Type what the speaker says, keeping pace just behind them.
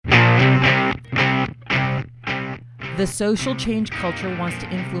The social change culture wants to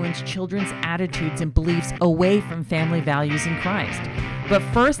influence children's attitudes and beliefs away from family values in Christ. But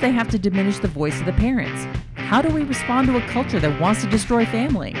first, they have to diminish the voice of the parents. How do we respond to a culture that wants to destroy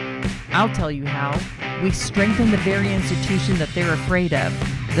family? I'll tell you how. We strengthen the very institution that they're afraid of,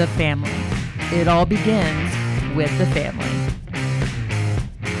 the family. It all begins with the family.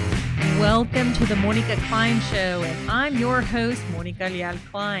 Welcome to the Monica Klein Show, and I'm your host, Monica Leal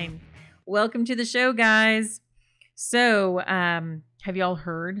Klein. Welcome to the show, guys. So, have you all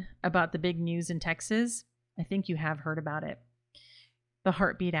heard about the big news in Texas? I think you have heard about it. The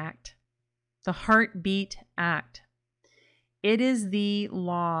Heartbeat Act. The Heartbeat Act. It is the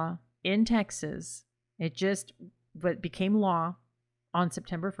law in Texas. It became law on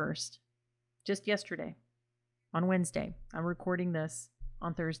September 1st, just yesterday, on Wednesday. I'm recording this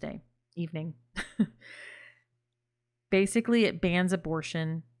on Thursday evening. Basically, it bans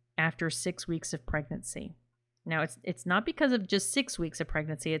abortion after 6 weeks of pregnancy. Now, it's not because of just 6 weeks of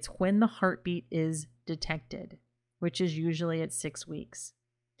pregnancy. It's when the heartbeat is detected, which is usually at 6 weeks.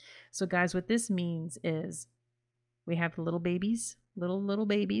 So, guys, what this means is we have little babies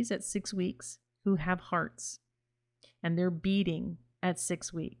at 6 weeks who have hearts, and they're beating at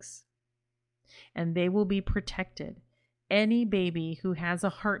 6 weeks, and they will be protected. Any baby who has a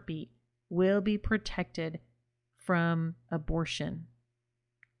heartbeat will be protected from abortion.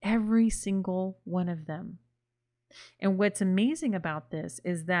 Every single one of them. And what's amazing about this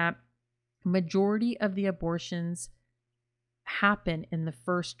is that majority of the abortions happen in the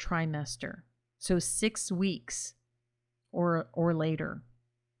first trimester. So 6 weeks or later.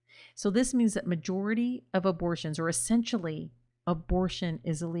 So this means that majority of abortions, or essentially abortion,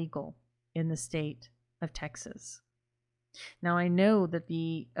 is illegal in the state of Texas. Now, I know that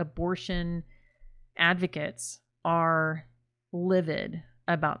the abortion advocates are livid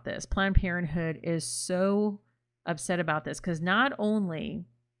about this. Planned Parenthood is so upset about this because not only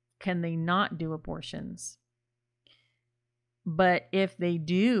can they not do abortions, but if they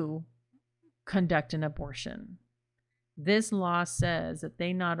do conduct an abortion, this law says that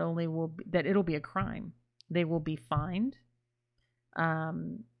they not only that it'll be a crime, they will be fined.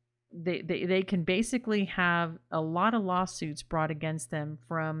 They can basically have a lot of lawsuits brought against them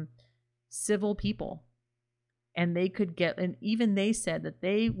from civil people. And they could get, and even they said that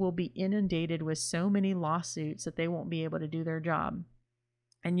they will be inundated with so many lawsuits that they won't be able to do their job.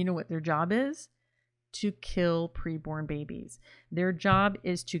 And you know what their job is? To kill preborn babies. Their job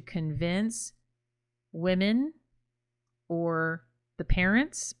is to convince women or the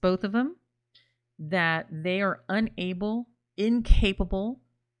parents, both of them, that they are incapable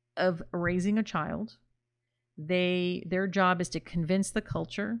of raising a child. Their job is to convince the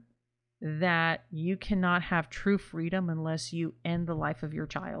culture that you cannot have true freedom unless you end the life of your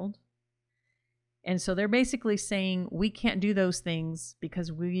child. And so they're basically saying we can't do those things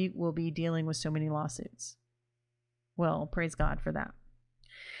because we will be dealing with so many lawsuits. Well, praise God for that.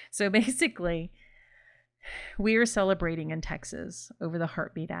 So basically, we are celebrating in Texas over the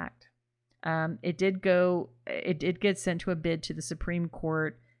Heartbeat Act. It did get sent to a bid to the Supreme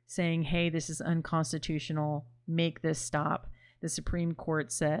Court saying, hey, this is unconstitutional, make this stop. The Supreme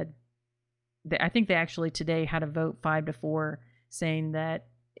Court said, I think they actually today had a vote 5-4 saying that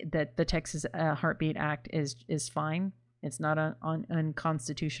the Texas Heartbeat Act is fine. It's not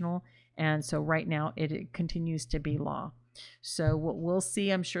unconstitutional. And so right now it continues to be law. So what we'll see,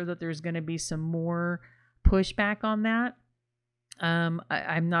 I'm sure that there's going to be some more pushback on that.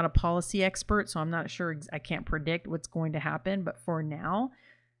 I'm not a policy expert, so I'm not sure. I can't predict what's going to happen. But for now,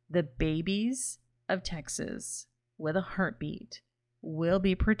 the babies of Texas with a heartbeat will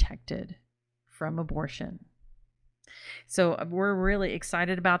be protected from abortion. So we're really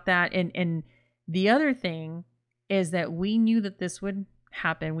excited about that. And the other thing is that we knew that this would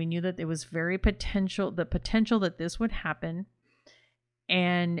happen. We knew that there was the potential that this would happen.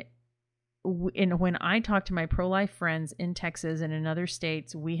 And when I talk to my pro-life friends in Texas and in other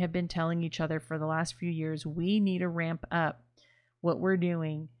states, we have been telling each other for the last few years, we need to ramp up what we're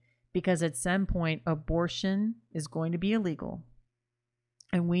doing because at some point abortion is going to be illegal.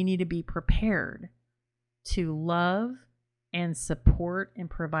 And we need to be prepared to love and support and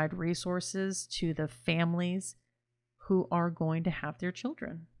provide resources to the families who are going to have their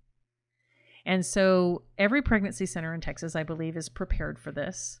children. And so every pregnancy center in Texas, I believe, is prepared for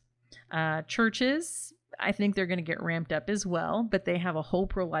this. Churches, I think they're going to get ramped up as well, but they have a whole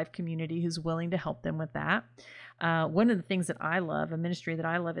pro-life community who's willing to help them with that. One of the things that I love, a ministry that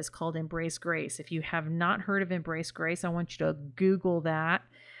I love, is called Embrace Grace. If you have not heard of Embrace Grace, I want you to Google that.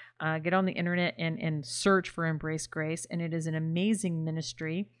 Get on the internet and search for Embrace Grace. And it is an amazing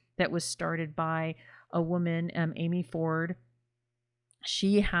ministry that was started by a woman, Amy Ford.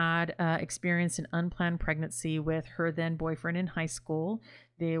 She had experienced an unplanned pregnancy with her then boyfriend in high school.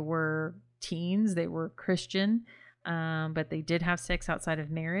 They were teens, they were Christian, but they did have sex outside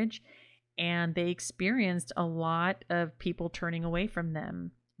of marriage. And they experienced a lot of people turning away from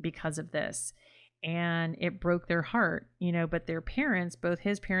them because of this. And it broke their heart, but their parents, both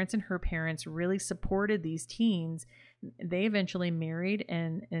his parents and her parents, really supported these teens. They eventually married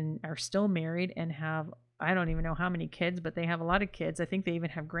and are still married and have, I don't even know how many kids, but they have a lot of kids. I think they even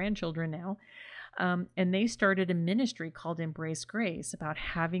have grandchildren now. And they started a ministry called Embrace Grace, about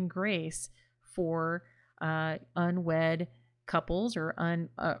having grace for unwed couples or an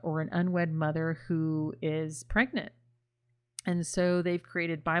unwed mother who is pregnant. And so they've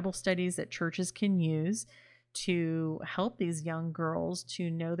created Bible studies that churches can use to help these young girls to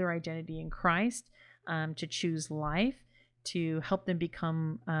know their identity in Christ, to choose life, to help them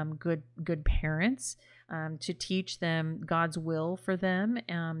become good parents, to teach them God's will for them,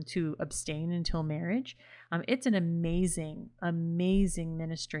 to abstain until marriage. It's an amazing, amazing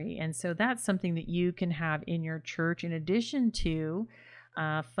ministry. And so that's something that you can have in your church in addition to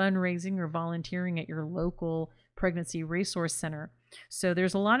fundraising or volunteering at your local pregnancy resource center. So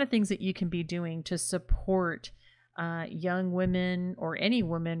there's a lot of things that you can be doing to support young women, or any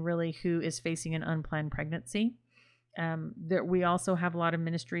woman really, who is facing an unplanned pregnancy. We also have a lot of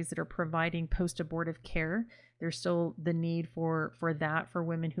ministries that are providing post-abortive care. There's still the need for that for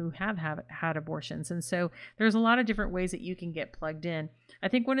women who have had abortions. And so there's a lot of different ways that you can get plugged in. I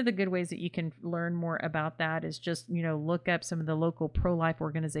think one of the good ways that you can learn more about that is just, look up some of the local pro-life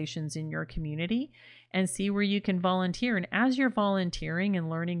organizations in your community and see where you can volunteer. And as you're volunteering and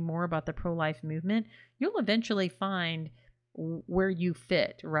learning more about the pro-life movement, you'll eventually find where you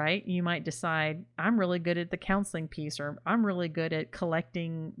fit, right? You might decide, I'm really good at the counseling piece, or I'm really good at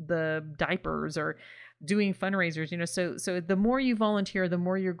collecting the diapers or doing fundraisers, so the more you volunteer, the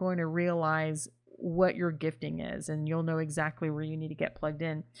more you're going to realize what your gifting is, and you'll know exactly where you need to get plugged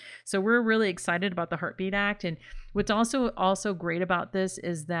in. So we're really excited about the Heartbeat Act. And what's also great about this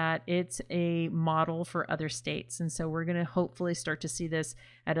is that it's a model for other states. And so we're going to hopefully start to see this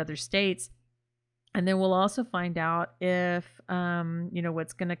at other states. And then we'll also find out if,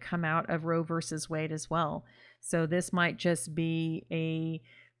 what's going to come out of Roe versus Wade as well. So this might just be a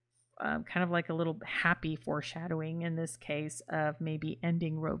kind of like a little happy foreshadowing in this case of maybe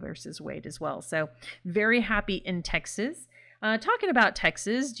ending Roe versus Wade as well. So very happy in Texas. Talking about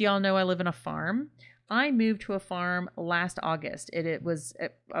Texas, do y'all know I live in a farm? I moved to a farm last August. It was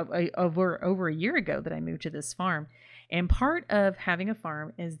over a year ago that I moved to this farm. And part of having a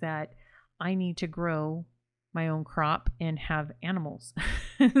farm is that I need to grow my own crop and have animals.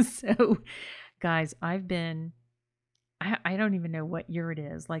 So, guys, I don't even know what year it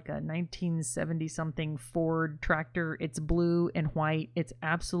is, like a 1970 something Ford tractor. It's blue and white. It's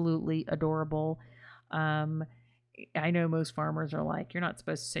absolutely adorable. I know most farmers are like, you're not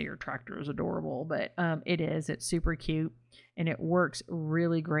supposed to say your tractor is adorable, but it is. It's super cute and it works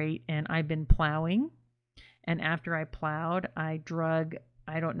really great. And I've been plowing, and after I plowed, I drug,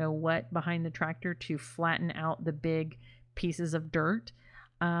 I don't know what, behind the tractor to flatten out the big pieces of dirt.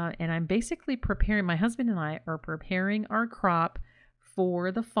 And I'm basically preparing, my husband and I are preparing our crop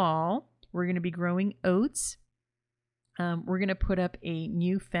for the fall. We're going to be growing oats. We're going to put up a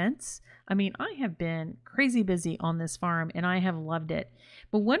new fence. I mean, I have been crazy busy on this farm and I have loved it.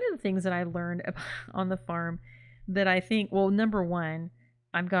 But one of the things that I learned on the farm that I think, well, number one,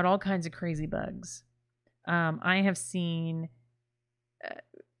 I've got all kinds of crazy bugs. I have seen,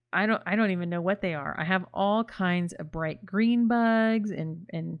 I don't even know what they are. I have all kinds of bright green bugs,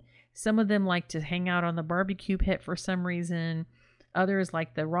 and some of them like to hang out on the barbecue pit for some reason. Others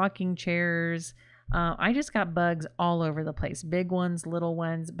like the rocking chairs. I just got bugs all over the place, big ones, little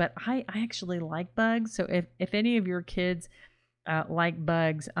ones, but I actually like bugs. So if any of your kids like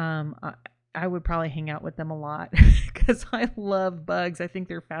bugs, I would probably hang out with them a lot because I love bugs. I think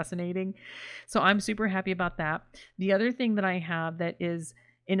they're fascinating. So I'm super happy about that. The other thing that I have that is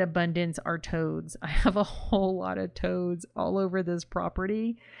in abundance are toads. I have a whole lot of toads all over this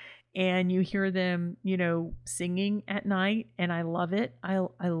property, and you hear them, singing at night, and I love it. I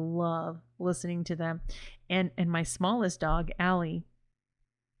love listening to them. And my smallest dog, Allie,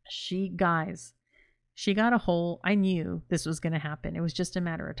 she got a hole. I knew this was going to happen. It was just a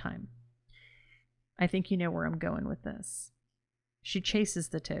matter of time. I think you know where I'm going with this. She chases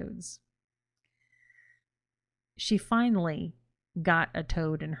the toads. She finally got a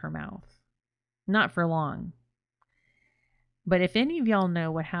toad in her mouth. Not for long. But if any of y'all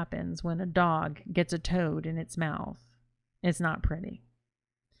know what happens when a dog gets a toad in its mouth, it's not pretty.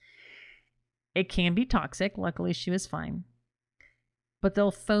 It can be toxic. Luckily, she was fine. But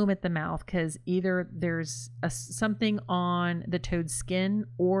they'll foam at the mouth because either there's something on the toad's skin,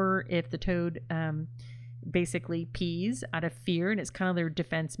 or if the toad basically pees out of fear, and it's kind of their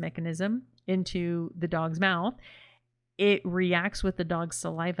defense mechanism, into the dog's mouth, it reacts with the dog's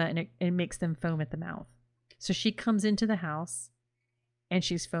saliva, and it makes them foam at the mouth. So she comes into the house and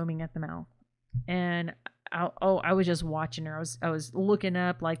she's foaming at the mouth. And I was just watching her. I was looking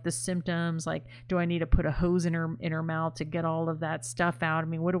up like the symptoms, like, do I need to put a hose in her mouth to get all of that stuff out? I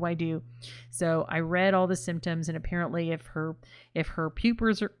mean, what do I do? So I read all the symptoms, and apparently if her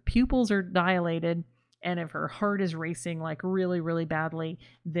pupils are dilated, and if her heart is racing like really, really badly,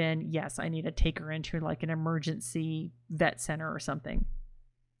 then yes, I need to take her into like an emergency vet center or something.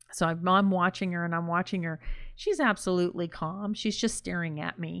 So I'm watching her, and I'm watching her. She's absolutely calm. She's just staring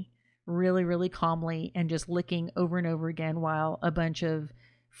at me really, really calmly and just licking over and over again while a bunch of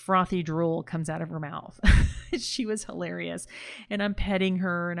frothy drool comes out of her mouth. She was hilarious. And I'm petting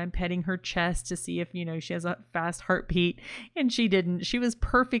her, and I'm petting her chest to see if, she has a fast heartbeat. And she didn't. She was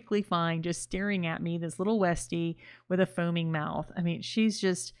perfectly fine, just staring at me, this little Westie with a foaming mouth. I mean, she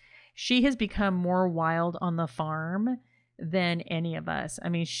has become more wild on the farm than any of us. I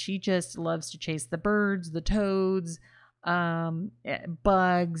mean, she just loves to chase the birds, the toads,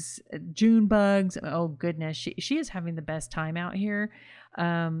 bugs, June bugs. Oh goodness, she is having the best time out here.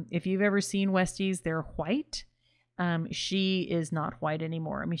 If you've ever seen Westies, they're white. She is not white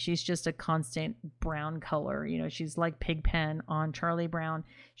anymore. I mean, she's just a constant brown color. She's like Pigpen on Charlie Brown.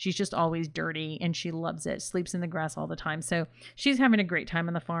 She's just always dirty, and she loves it. Sleeps in the grass all the time. So she's having a great time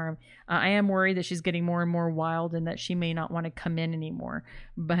on the farm. I am worried that she's getting more and more wild, and that she may not want to come in anymore.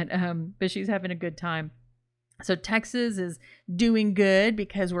 But she's having a good time. So Texas is doing good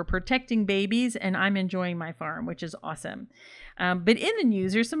because we're protecting babies, and I'm enjoying my farm, which is awesome. But in the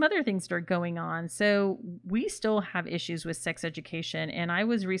news, there's some other things that are going on. So we still have issues with sex education. And I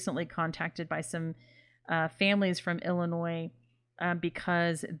was recently contacted by some families from Illinois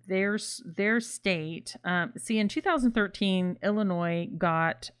because their state, in 2013, Illinois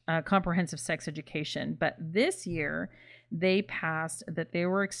got comprehensive sex education. But this year, they passed that they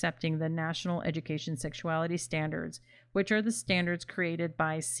were accepting the National Education Sexuality Standards, which are the standards created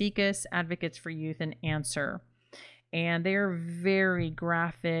by SIECUS, Advocates for Youth, and Answer. And they are very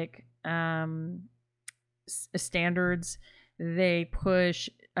graphic standards. They push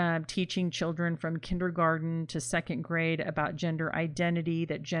teaching children from kindergarten to second grade about gender identity,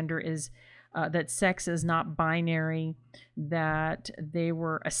 that gender is that sex is not binary, that they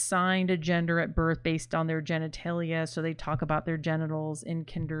were assigned a gender at birth based on their genitalia. So they talk about their genitals in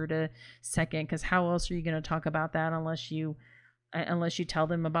kinder to second, because how else are you going to talk about that unless you tell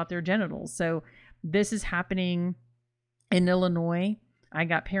them about their genitals? So this is happening in Illinois. I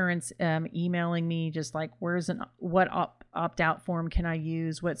got parents emailing me just like, what opt-out form can I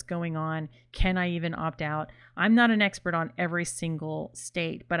use? What's going on? Can I even opt out? I'm not an expert on every single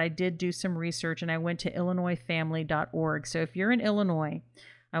state, but I did do some research, and I went to illinoisfamily.org. So if you're in Illinois,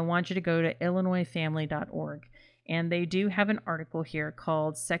 I want you to go to illinoisfamily.org. And they do have an article here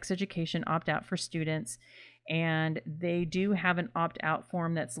called Sex Education Opt-Out for Students. And they do have an opt-out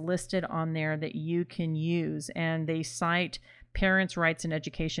form that's listed on there that you can use. And they cite Parents' Rights in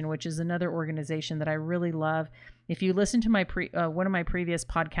Education, which is another organization that I really love. If you listen to my one of my previous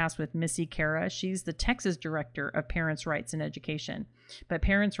podcasts with Missy Cara, she's the Texas director of Parents' Rights in Education. But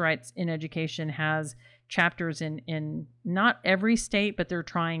Parents' Rights in Education has chapters in not every state, but they're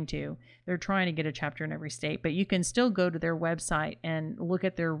trying to get a chapter in every state. But you can still go to their website and look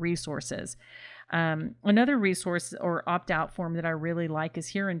at their resources. Another resource or opt-out form that I really like is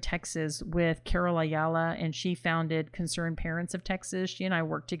here in Texas with Carol Ayala, and she founded Concerned Parents of Texas. She and I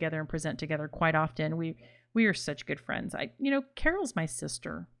work together and present together quite often. We are such good friends. Carol's my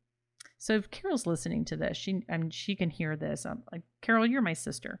sister. So if Carol's listening to this, she can hear this. I'm like, Carol, you're my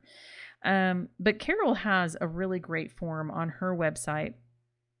sister. But Carol has a really great form on her website,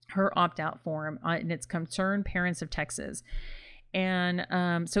 her opt-out form, and it's Concerned Parents of Texas.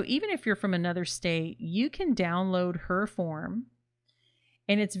 And so even if you're from another state, you can download her form,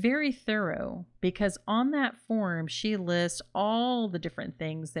 and it's very thorough because on that form, she lists all the different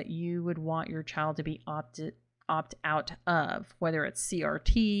things that you would want your child to be opt out of, whether it's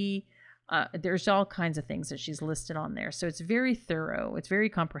CRT. There's all kinds of things that she's listed on there. So it's very thorough. It's very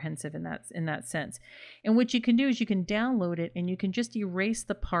comprehensive in that sense. And what you can do is you can download it, and you can just erase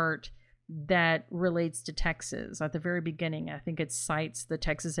the part that relates to Texas. At the very beginning, I think it cites the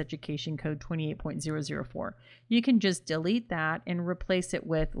Texas Education Code 28.004. You can just delete that and replace it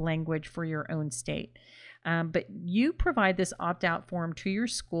with language for your own state. But you provide this opt-out form to your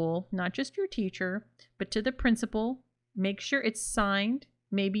school, not just your teacher, but to the principal. Make sure it's signed.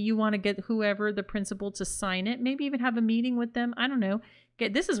 Maybe you want to get whoever the principal to sign it. Maybe even have a meeting with them. I don't know.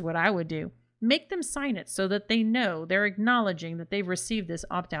 This is what I would do. Make them sign it so that they know they're acknowledging that they've received this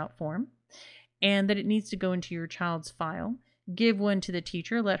opt-out form and that it needs to go into your child's file. Give one to the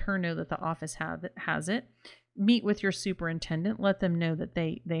teacher. Let her know that the office has it. Meet with your superintendent. Let them know that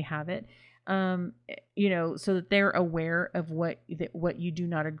they have it. So that they're aware of what you do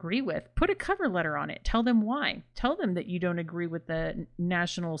not agree with. Put a cover letter on it. Tell them why. Tell them that you don't agree with the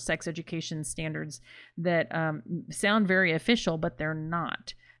national sex education standards that sound very official, but they're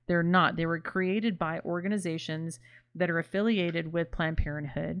not. They're not. They were created by organizations that are affiliated with Planned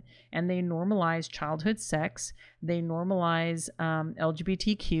Parenthood, and they normalize childhood sex. They normalize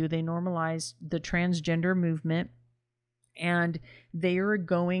LGBTQ. They normalize the transgender movement. And they are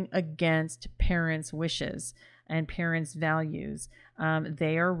going against parents' wishes and parents' values.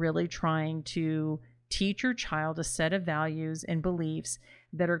 They are really trying to teach your child a set of values and beliefs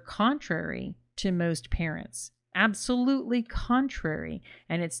that are contrary to most parents. Absolutely contrary.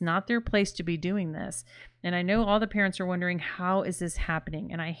 And it's not their place to be doing this. And I know all the parents are wondering, how is this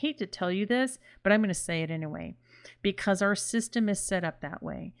happening? And I hate to tell you this, but I'm going to say it anyway. Because our system is set up that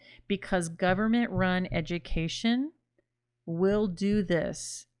way. Because government-run education will do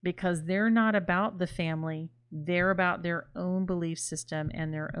this because they're not about the family. They're about their own belief system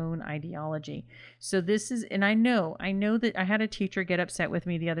and their own ideology. So this is, and I know that I had a teacher get upset with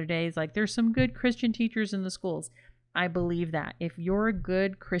me the other day. It's like, there's some good Christian teachers in the schools. I believe that. If you're a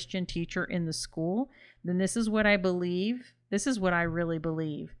good Christian teacher in the school, then this is what I believe. This is what I really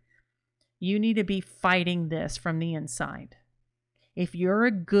believe. You need to be fighting this from the inside. If you're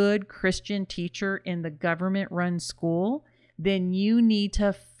a good Christian teacher in the government-run school, then you need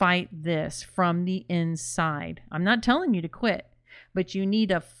to fight this from the inside. I'm not telling you to quit, but you need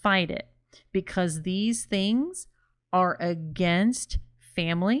to fight it because these things are against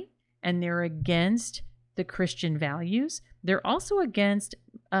family and they're against the Christian values. They're also against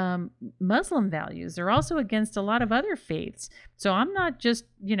Muslim values. They're also against a lot of other faiths. So I'm not just,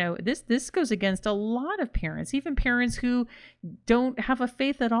 this goes against a lot of parents. Even parents who don't have a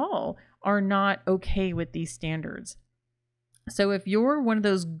faith at all are not okay with these standards. So if you're one of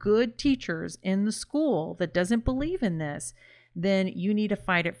those good teachers in the school that doesn't believe in this, then you need to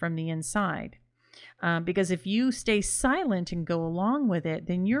fight it from the inside. Because if you stay silent and go along with it,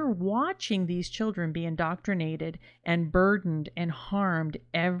 then you're watching these children be indoctrinated and burdened and harmed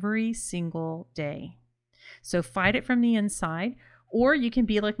every single day. So fight it from the inside. Or you can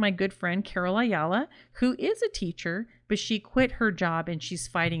be like my good friend Carol Ayala, who is a teacher, but she quit her job and she's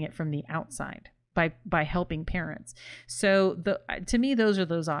fighting it from the outside by helping parents. So to me, those are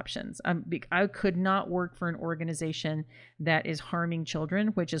those options. I could not work for an organization that is harming children,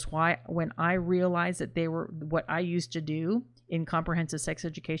 which is why when I realized that they were what I used to do in comprehensive sex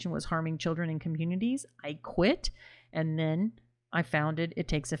education was harming children in communities, I quit, and then I founded It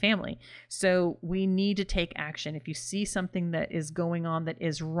Takes a Family. So we need to take action. If you see something that is going on that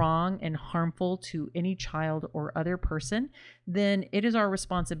is wrong and harmful to any child or other person, then it is our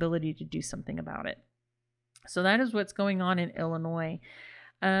responsibility to do something about it. So that is what's going on in Illinois.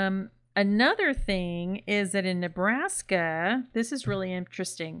 Another thing is that in Nebraska, this is really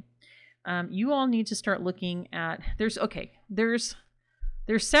interesting. You all need to start looking at, there's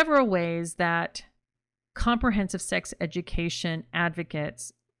several ways that comprehensive sex education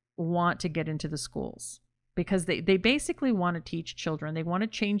advocates want to get into the schools because they basically want to teach children. They want to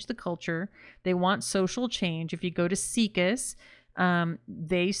change the culture. They want social change. If you go to SECUS,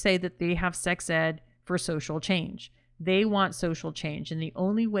 they say that they have sex ed for social change. They want social change. And the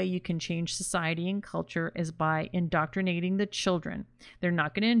only way you can change society and culture is by indoctrinating the children. They're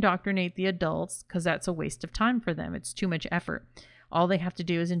not going to indoctrinate the adults because that's a waste of time for them. It's too much effort. All they have to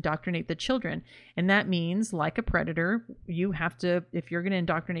do is indoctrinate the children. And that means, like a predator, you have to, if you're going to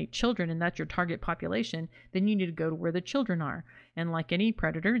indoctrinate children and that's your target population, then you need to go to where the children are. And like any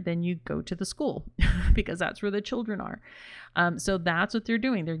predator, then you go to the school because that's where the children are. So that's what they're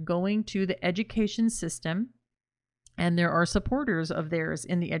doing. They're going to the education system, and there are supporters of theirs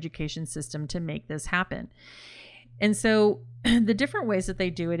in the education system to make this happen. And so the different ways that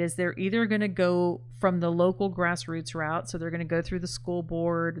they do it is they're either going to go from the local grassroots route. So they're going to go through the school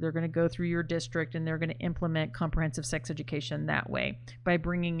board, they're going to go through your district, and they're going to implement comprehensive sex education that way by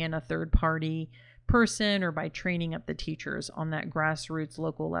bringing in a third party person or by training up the teachers on that grassroots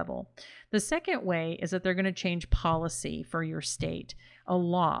local level. The second way is that they're going to change policy for your state, a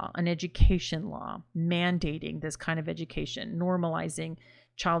law, an education law, mandating this kind of education, normalizing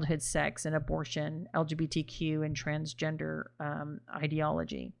childhood sex and abortion, LGBTQ and transgender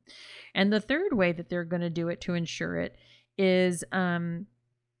ideology. And the third way that they're going to do it to ensure it is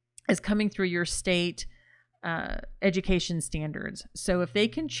coming through your state education standards. So if they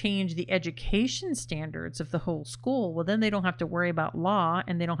can change the education standards of the whole school, well, then they don't have to worry about law,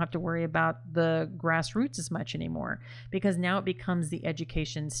 and they don't have to worry about the grassroots as much anymore, because now it becomes the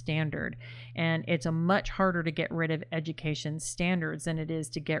education standard. And it's a much harder to get rid of education standards than it is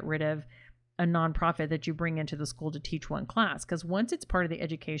to get rid of a nonprofit that you bring into the school to teach one class. Because once it's part of the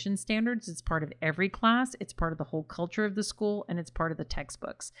education standards, it's part of every class, it's part of the whole culture of the school, and it's part of the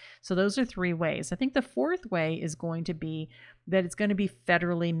textbooks. So those are three ways. I think the fourth way is going to be that it's going to be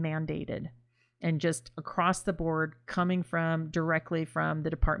federally mandated and just across the board, coming from directly from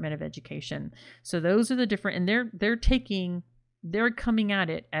the Department of Education. So those are the different, and they're coming at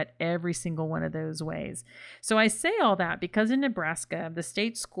it at every single one of those ways. So I say all that because in Nebraska, the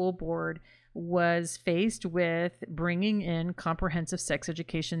state school board was faced with bringing in comprehensive sex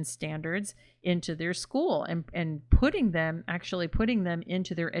education standards into their school and putting them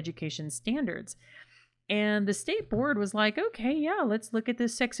into their education standards. And the state board was like, okay, yeah, let's look at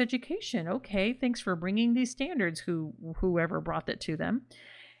this sex education. Okay, thanks for bringing these standards, whoever brought that to them.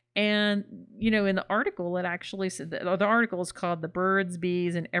 And, in the article, it actually said that the article is called "The Birds,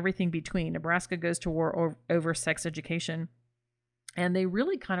 Bees, and Everything Between. Nebraska Goes to War Over Sex Education." And they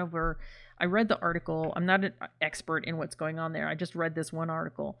really kind of were, I read the article. I'm not an expert in what's going on there. I just read this one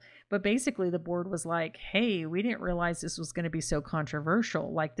article. But basically the board was like, hey, we didn't realize this was going to be so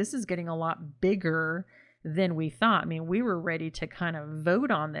controversial. Like, this is getting a lot bigger than we thought. I mean, we were ready to kind of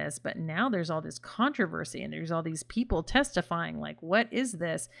vote on this, but now there's all this controversy and there's all these people testifying, like, what is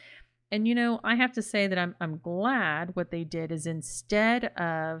this? And, I have to say that I'm glad what they did is, instead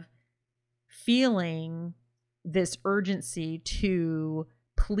of feeling this urgency to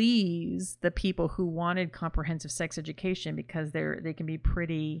please the people who wanted comprehensive sex education, because they can be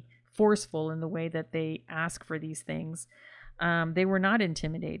pretty forceful in the way that they ask for these things, they were not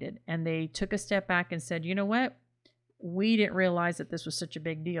intimidated, and they took a step back and said, you know what? We didn't realize that this was such a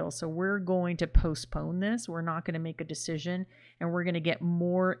big deal, so we're going to postpone this. We're not going to make a decision, and we're going to get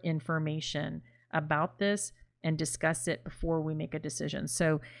more information about this and discuss it before we make a decision.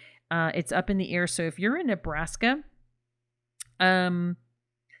 So it's up in the air. So if you're in Nebraska,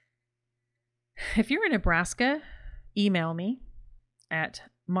 email me at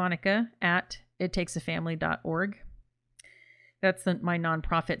monica@ittakesafamily.org. That's my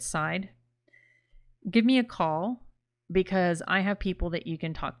nonprofit side. Give me a call, because I have people that you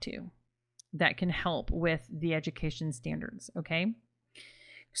can talk to that can help with the education standards. Okay.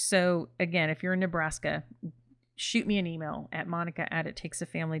 So again, if you're in Nebraska, shoot me an email at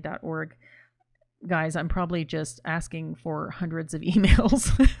monica@ittakesafamily.org. Guys, I'm probably just asking for hundreds of emails.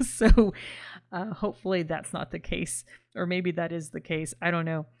 So hopefully that's not the case, or maybe that is the case. I don't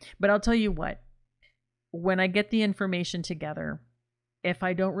know. But I'll tell you what, when I get the information together, if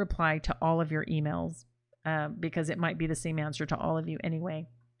I don't reply to all of your emails, because it might be the same answer to all of you anyway,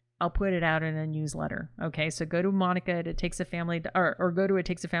 I'll put it out in a newsletter. Okay, so go to Monica at or go to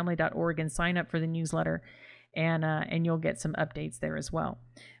ittakesafamily.org and sign up for the newsletter, and you'll get some updates there as well.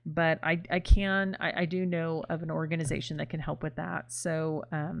 But I do know of an organization that can help with that. So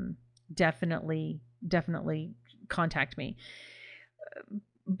definitely contact me.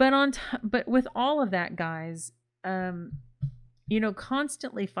 But with all of that, guys,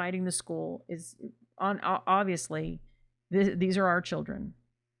 constantly fighting the school is obviously these are our children.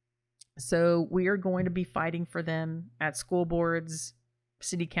 So we are going to be fighting for them at school boards,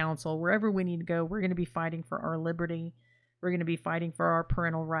 city council, wherever we need to go. We're going to be fighting for our liberty. We're going to be fighting for our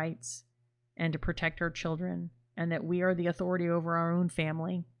parental rights and to protect our children, and that we are the authority over our own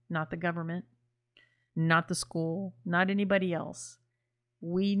family, not the government, not the school, not anybody else.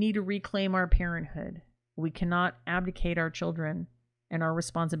 We need to reclaim our parenthood. We cannot abdicate our children and our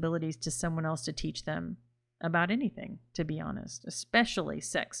responsibilities to someone else to teach them about anything, to be honest, especially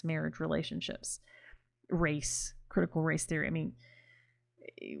sex, marriage, relationships, race, critical race theory. I mean,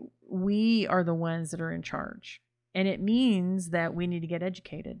 we are the ones that are in charge. And it means that we need to get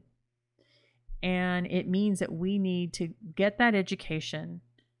educated. And it means that we need to get that education,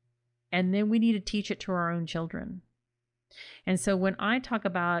 and then we need to teach it to our own children. And so when I talk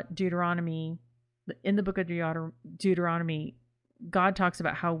about Deuteronomy, in the book of Deuteronomy, God talks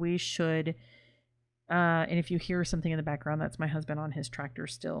about how we should, and if you hear something in the background, that's my husband on his tractor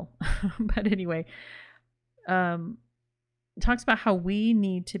still. But anyway, talks about how we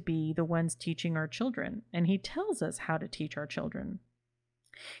need to be the ones teaching our children. And he tells us how to teach our children.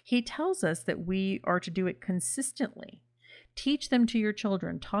 He tells us that we are to do it consistently, Teach them to your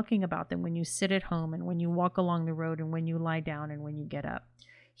children, talking about them when you sit at home and when you walk along the road and when you lie down and when you get up.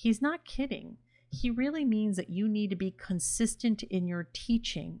 He's not kidding. He really means that you need to be consistent in your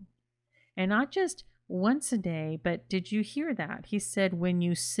teaching, and not just once a day, but did you hear that? He said, when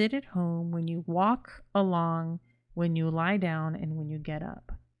you sit at home, when you walk along, when you lie down, and when you get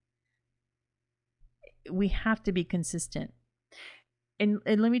up. We have to be consistent. And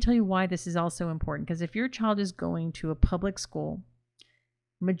let me tell you why this is also important, because if your child is going to a public school,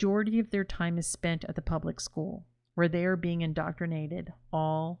 majority of their time is spent at the public school, where they are being indoctrinated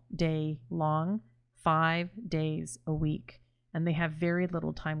all day long, 5 days a week, and they have very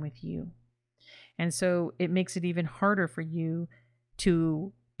little time with you. And so it makes it even harder for you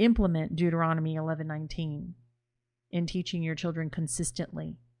to implement Deuteronomy 11:19 in teaching your children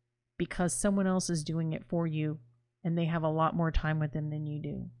consistently, because someone else is doing it for you and they have a lot more time with them than you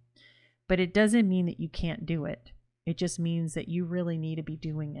do. But it doesn't mean that you can't do it. It just means that you really need to be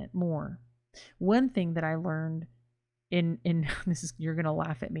doing it more. One thing that I learned in this is, you're going to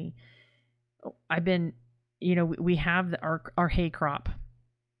laugh at me. I've been, we have our hay crop.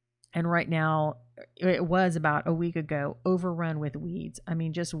 And right now, it was about a week ago, overrun with weeds. I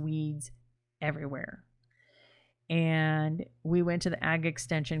mean, just weeds everywhere. And we went to the ag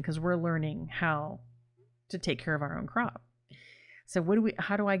extension because we're learning how to take care of our own crop. So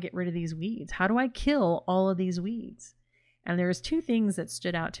how do I get rid of these weeds? How do I kill all of these weeds? And there's 2 things that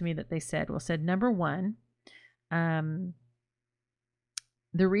stood out to me that they said. Well, said number 1,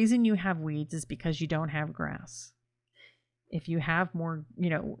 the reason you have weeds is because you don't have grass. If you have more,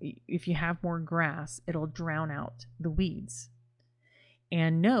 grass, it'll drown out the weeds.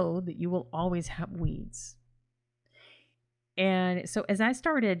 And know that you will always have weeds. And so as I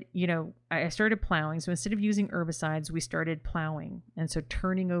started, I started plowing. So instead of using herbicides, we started plowing. And so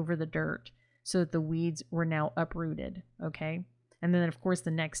turning over the dirt so that the weeds were now uprooted. Okay. And then, of course,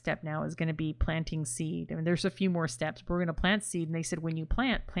 the next step now is going to be planting seed. I mean, there's a few more steps. But we're going to plant seed. And they said, when you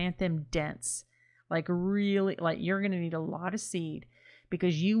plant them dense. Like really, like you're going to need a lot of seed,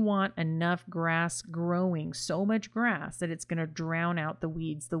 because you want enough grass growing, so much grass that it's going to drown out the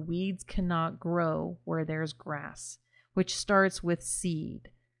weeds. The weeds cannot grow where there's grass, which starts with seed.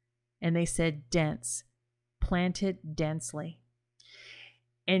 And they said dense, plant it densely.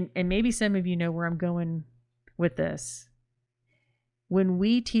 And maybe some of you know where I'm going with this. When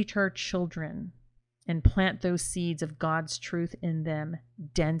we teach our children and plant those seeds of God's truth in them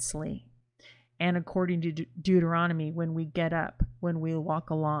densely, and according to Deuteronomy, when we get up, when we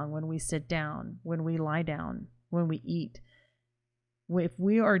walk along, when we sit down, when we lie down, when we eat, if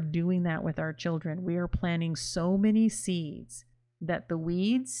we are doing that with our children, we are planting so many seeds that the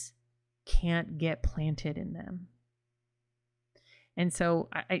weeds can't get planted in them. And so,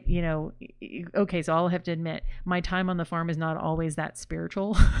 so I'll have to admit, my time on the farm is not always that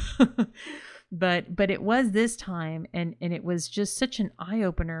spiritual, but it was this time, and it was just such an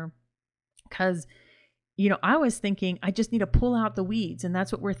eye-opener. Because, I was thinking, I just need to pull out the weeds. And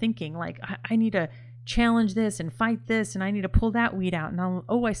that's what we're thinking. Like, I need to challenge this and fight this. And I need to pull that weed out. And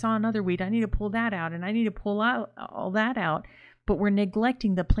I saw another weed. I need to pull that out. And I need to pull out all that out. But we're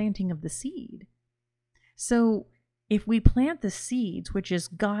neglecting the planting of the seed. So if we plant the seeds, which is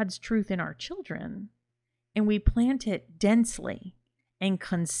God's truth in our children, and we plant it densely and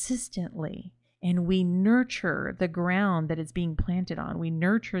consistently, and we nurture the ground that it's being planted on. We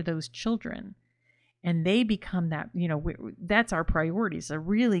nurture those children, and they become that, that's our priority. So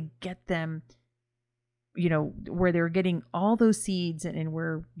really get them, where they're getting all those seeds, and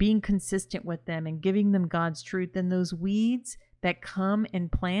we're being consistent with them and giving them God's truth. Then those weeds that come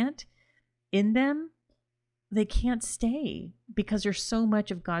and plant in them, they can't stay because there's so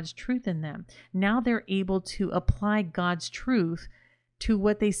much of God's truth in them. Now they're able to apply God's truth to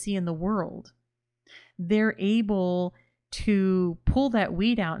what they see in the world. They're able to pull that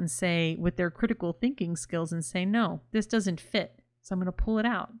weed out and say, with their critical thinking skills, and say, no, this doesn't fit. So I'm going to pull it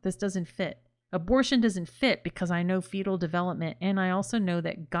out. This doesn't fit. Abortion doesn't fit because I know fetal development. And I also know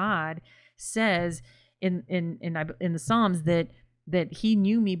that God says in the Psalms that he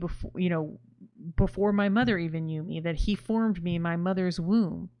knew me before my mother even knew me, that he formed me in my mother's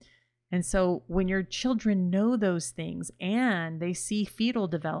womb. And so when your children know those things and they see fetal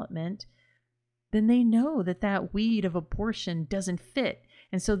development, then they know that weed of abortion doesn't fit.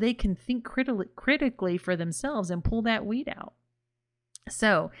 And so they can think critically for themselves and pull that weed out.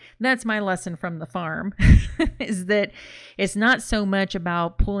 So that's my lesson from the farm, is that it's not so much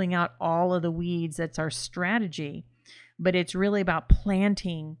about pulling out all of the weeds. That's our strategy, but it's really about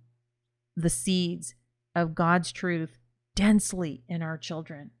planting the seeds of God's truth densely in our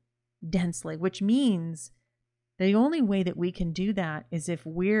children, densely, which means The only way that we can do that is if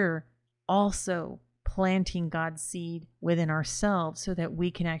we're also planting God's seed within ourselves so that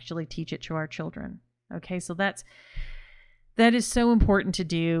we can actually teach it to our children. Okay, so that is so important to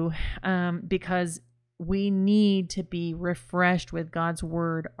do, because we need to be refreshed with God's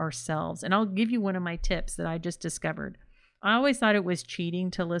word ourselves. And I'll give you one of my tips that I just discovered. I always thought it was cheating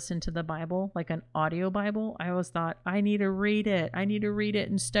to listen to the Bible, like an audio Bible. I always thought, I need to read it. I need to read it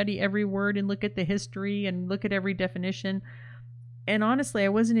and study every word and look at the history and look at every definition. And honestly, I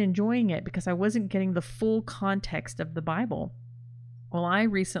wasn't enjoying it because I wasn't getting the full context of the Bible. Well, I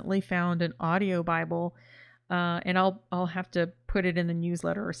recently found an audio Bible, and I'll have to put it in the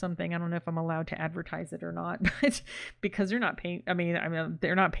newsletter or something. I don't know if I'm allowed to advertise it or not, but because they're not paying. I mean,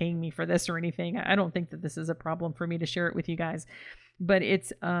 they're not paying me for this or anything. I don't think that this is a problem for me to share it with you guys. But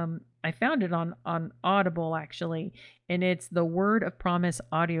it's I found it on Audible actually, and it's the Word of Promise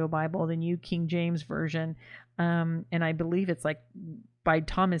audio Bible, the New King James Version, and I believe it's like by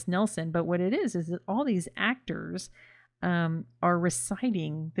Thomas Nelson. But what it is that all these actors are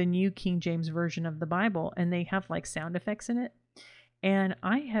reciting the New King James Version of the Bible, and they have like sound effects in it. And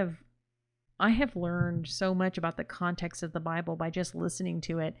I have learned so much about the context of the Bible by just listening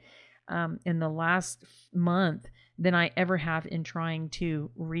to it in the last month than I ever have in trying to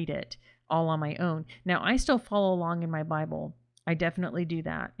read it all on my own. Now, I still follow along in my Bible. I definitely do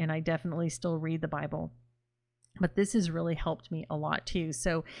that, and I definitely still read the Bible. But this has really helped me a lot too.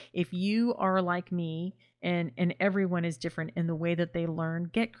 So if you are like me, and everyone is different in the way that they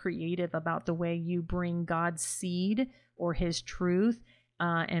learn, get creative about the way you bring God's seed or his truth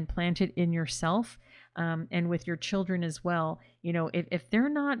and plant it in yourself, and with your children as well. You know, if they're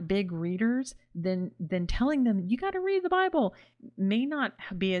not big readers, then telling them you got to read the Bible may not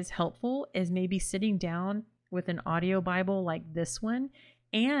be as helpful as maybe sitting down with an audio Bible like this one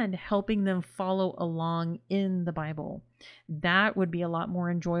and helping them follow along in the Bible. That would be a lot more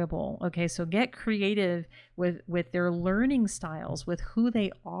enjoyable. Okay, so get creative with their learning styles, with who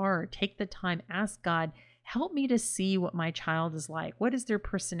they are. Take the time, ask God, help me to see what my child is like. What is their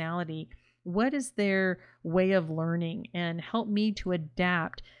personality? What is their way of learning? And help me to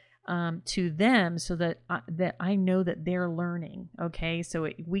adapt to them so that I know that they're learning. Okay, so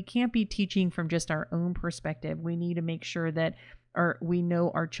we can't be teaching from just our own perspective. We need to make sure that we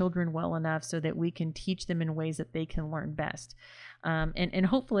know our children well enough so that we can teach them in ways that they can learn best. And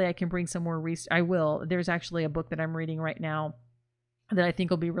hopefully I can bring some more research. I will. There's actually a book that I'm reading right now that I think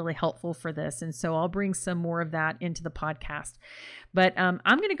will be really helpful for this. And so I'll bring some more of that into the podcast. But I'm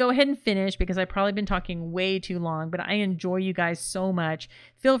going to go ahead and finish because I've probably been talking way too long, but I enjoy you guys so much.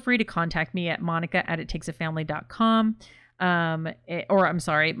 Feel free to contact me at monica@ittakesafamily.com.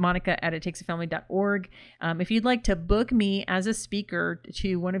 Monica@ittakesafamily.org. If you'd like to book me as a speaker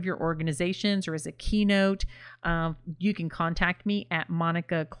to one of your organizations or as a keynote, you can contact me at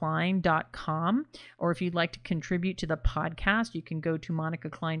monicaklein.com. Or if you'd like to contribute to the podcast, you can go to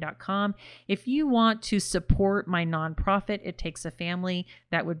monicaklein.com. If you want to support my nonprofit, It Takes a Family,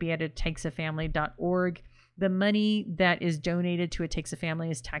 that would be at ittakesafamily.org. The money that is donated to It Takes a Family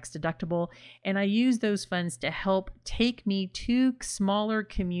is tax deductible, and I use those funds to help take me to smaller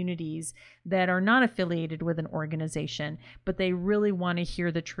communities that are not affiliated with an organization, but they really want to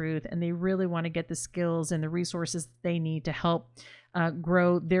hear the truth and they really want to get the skills and the resources they need to help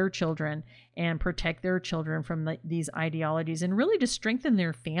grow their children and protect their children from these ideologies, and really to strengthen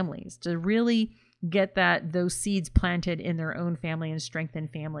their families, to really get those seeds planted in their own family and strengthen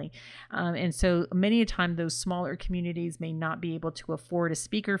family. And so many a time those smaller communities may not be able to afford a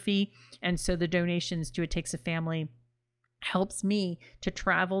speaker fee. And so the donations to It Takes a Family helps me to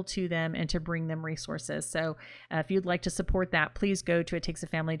travel to them and to bring them resources. So if you'd like to support that, please go to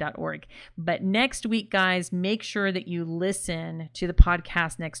ittakesafamily.org. But next week, guys, make sure that you listen to the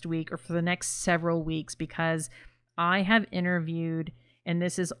podcast next week or for the next several weeks, because I have interviewed, and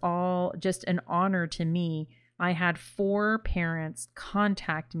this is all just an honor to me, I had 4 parents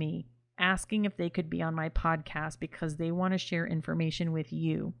contact me asking if they could be on my podcast because they want to share information with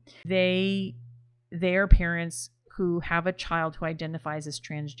you. They are parents who have a child who identifies as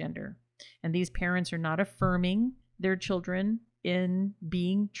transgender. And these parents are not affirming their children in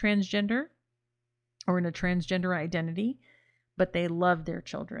being transgender or in a transgender identity, but they love their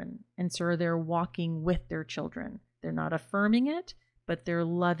children. And so they're walking with their children. They're not affirming it, but they're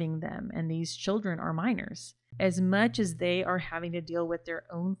loving them. And these children are minors. As much as they are having to deal with their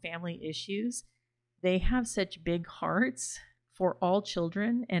own family issues, they have such big hearts for all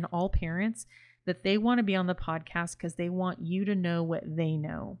children and all parents that they want to be on the podcast because they want you to know what they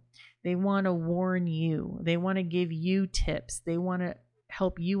know. They want to warn you. They want to give you tips. They want to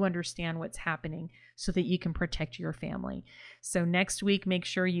help you understand what's happening so that you can protect your family. So next week, make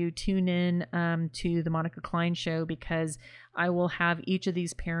sure you tune in to the Monica Klein Show, because I will have each of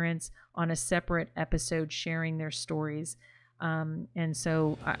these parents on a separate episode sharing their stories. And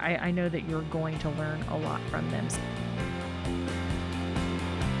so I know that you're going to learn a lot from them.